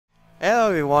Hello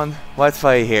everyone,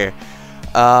 wyldfyr here.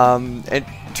 And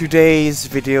today's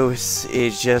video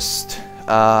is just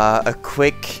a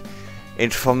quick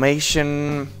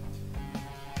information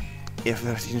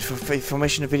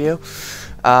video.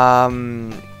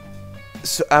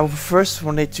 So I first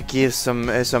wanted to give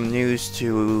some news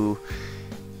to,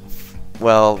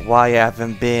 well, why I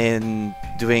haven't been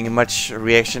doing much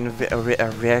reactions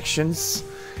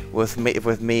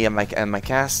with me and my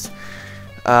cast.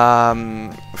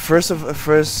 First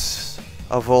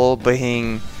of all,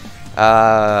 being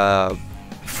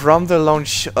from the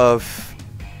launch of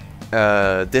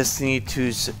Destiny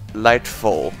 2's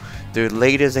Lightfall, the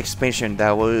latest expansion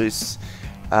that was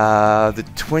the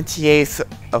 28th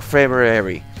of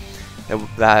February.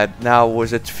 That now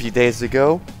was a few days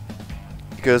ago,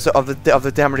 because of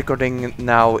the time recording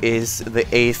now is the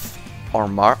 8th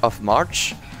of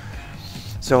March.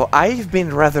 So I've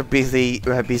been rather busy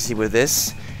with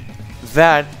this,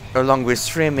 that along with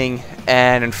streaming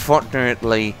and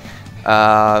unfortunately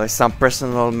some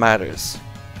personal matters.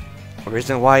 The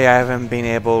reason why I haven't been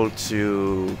able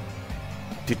to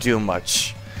do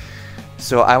much.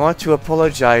 So I want to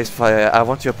apologize for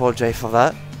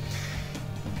that.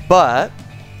 But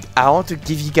I want to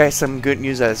give you guys some good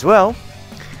news as well.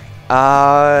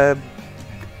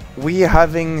 We are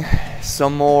having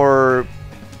some more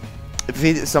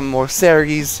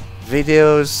series,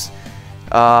 videos,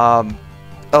 a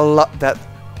lot that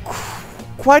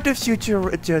quite a few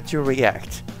to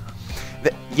react.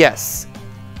 Yes,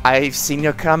 I've seen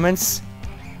your comments.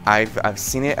 I've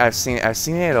seen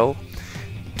it all.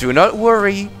 Do not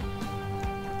worry.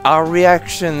 Our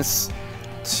reactions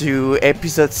to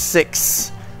episode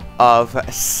 6 of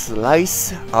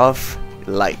Slice of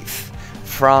Life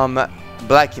from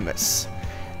Blackimus.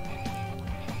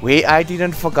 I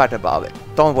didn't forget about it.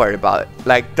 Don't worry about it.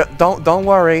 Like, don't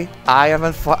worry. I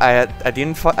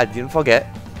didn't forget.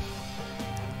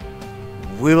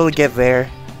 We will get there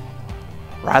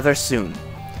rather soon.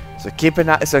 So keep an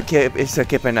eye.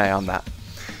 Keep an eye on that.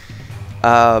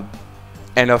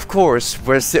 And of course,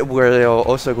 we're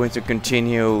also going to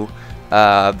continue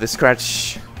the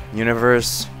Scratch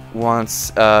universe once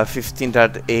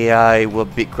 15.ai will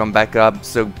come back up,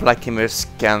 so Blackimus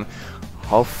can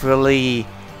hopefully.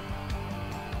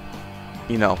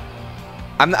 You know,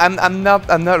 I'm not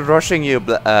rushing you,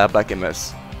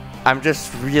 Blackimus. I'm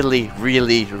just really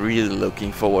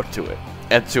looking forward to it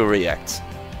and to react.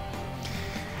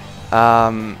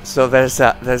 So there's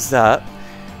that.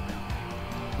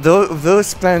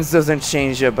 Those plans doesn't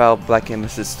change about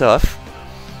Blackimus' stuff.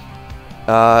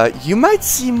 You might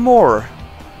see more,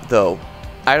 though.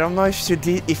 I don't know if you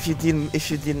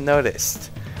didn't notice.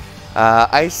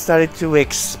 I started to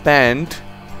expand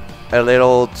a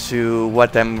little to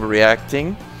what I'm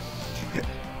reacting.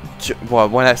 Well,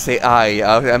 when I say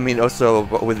I mean also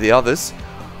with the others.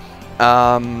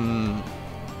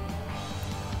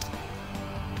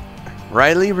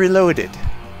 Riley Reloaded,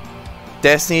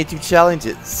 Destiny 2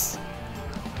 challenges.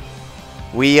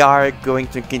 We are going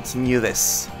to continue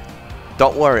this.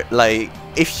 Don't worry. Like,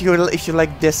 if you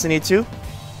like Destiny 2,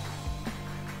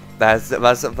 that's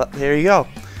there you go.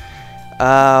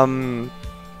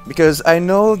 Because I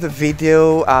know the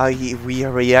video we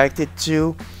reacted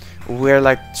to were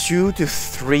like 2 to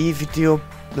 3 video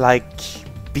like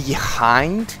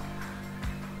behind,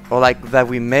 or like that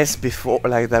we missed before,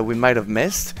 like that we might have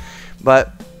missed,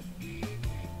 but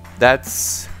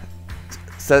that's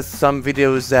some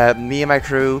videos that me and my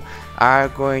crew are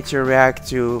going to react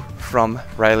to from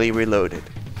Riley Reloaded.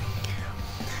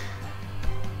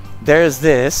 There's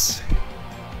this.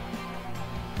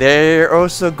 There are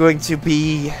also going to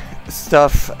be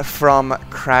stuff from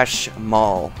Crash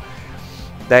Mall.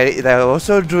 They're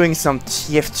also doing some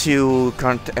TF2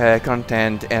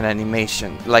 content and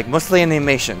animation, like mostly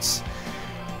animations.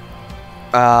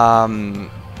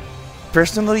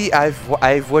 Personally,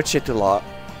 I've watched it a lot.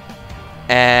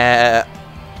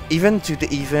 Even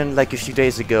like a few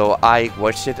days ago, I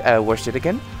watched it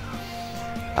again.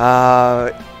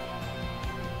 I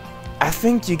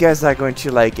think you guys are going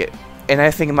to like it. And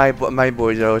I think my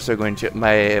boys are also going to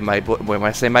when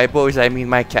I say my boys, I mean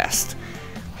my cast.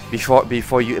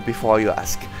 Before you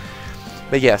ask,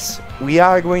 but yes, we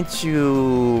are going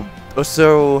to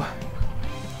also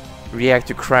react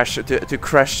to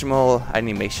Crash Mall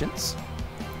animations.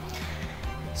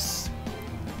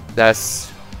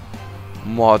 That's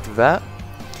more to that.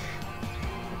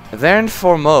 Then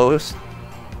foremost,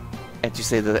 and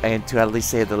to at least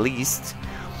say the least,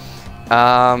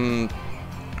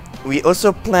 we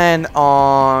also plan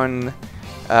on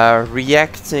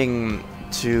reacting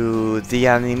to the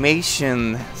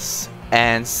animations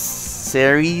and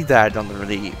series that I don't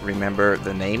really remember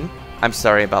the name. I'm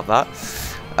sorry about that.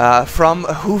 From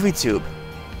HoovyTube.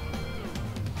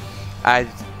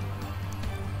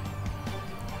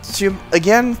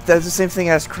 Again, that's the same thing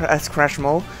as Crash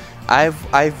Mall.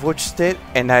 I've watched it,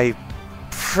 and I'm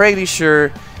pretty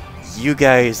sure you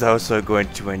guys are also going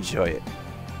to enjoy it.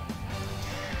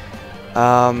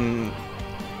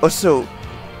 Also,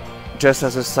 just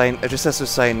as a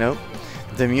side note,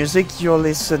 the music you're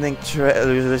listening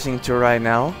to right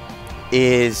now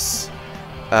is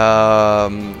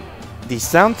the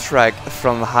soundtrack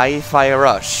from Hi-Fi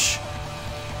Rush.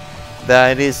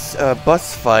 That is a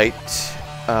boss fight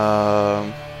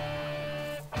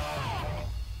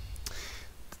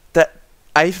that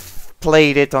I've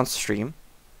played it on stream.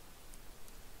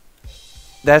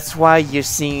 That's why you're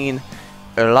seeing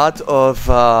a lot of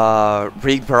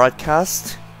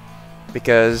rebroadcast,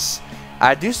 because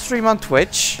I do stream on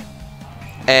Twitch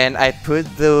and I put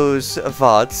those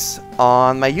VODs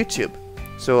on my YouTube,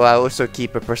 so I also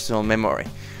keep a personal memory.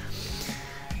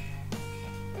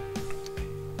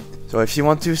 So if you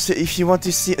want to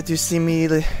see me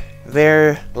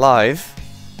there live,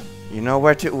 you know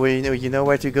where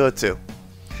to go to.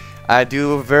 I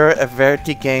do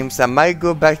variety games. I might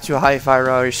go back to Hi-Fi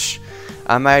Rush.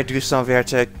 I might do some more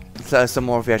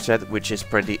VRChat, which is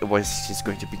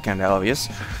going to be kind of obvious,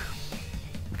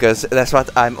 because that's what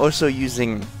I'm also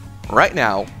using right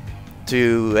now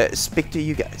to speak to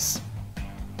you guys.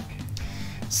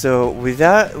 So with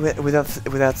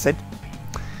that said,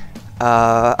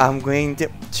 I'm going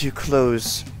to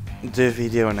close the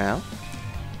video now.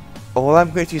 All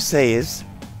I'm going to say is,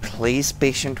 please be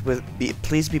patient with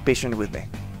me.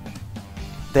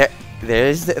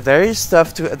 There is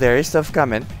stuff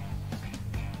coming,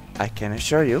 I can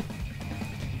assure you,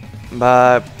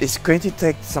 but it's going to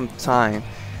take some time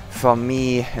for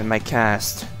me and my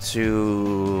cast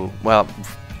to, well,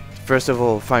 first of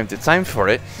all, find the time for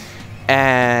it,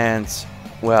 and,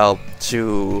 well,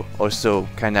 to also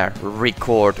kind of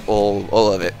record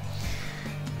all of it.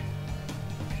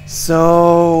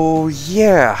 So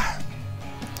yeah,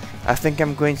 I think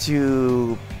I'm going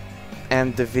to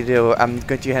end the video. I'm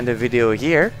going to end the video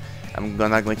here. I'm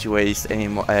not going to waste any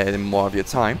more of your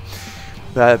time.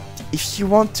 But if you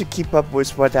want to keep up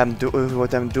with what I'm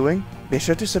doing, be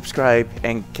sure to subscribe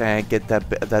and get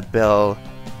that bell,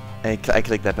 and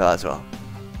click that bell as well,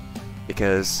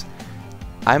 because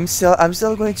I'm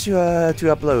still going to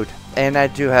upload, and I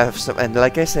do have some, and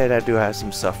like I said, I do have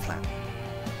some stuff planned.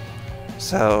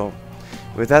 So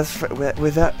without further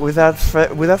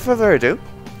ado,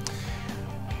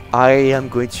 I am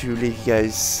going to leave you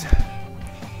guys,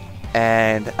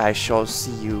 and I shall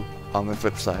see you on the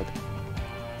flip side.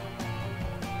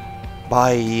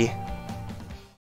 Bye.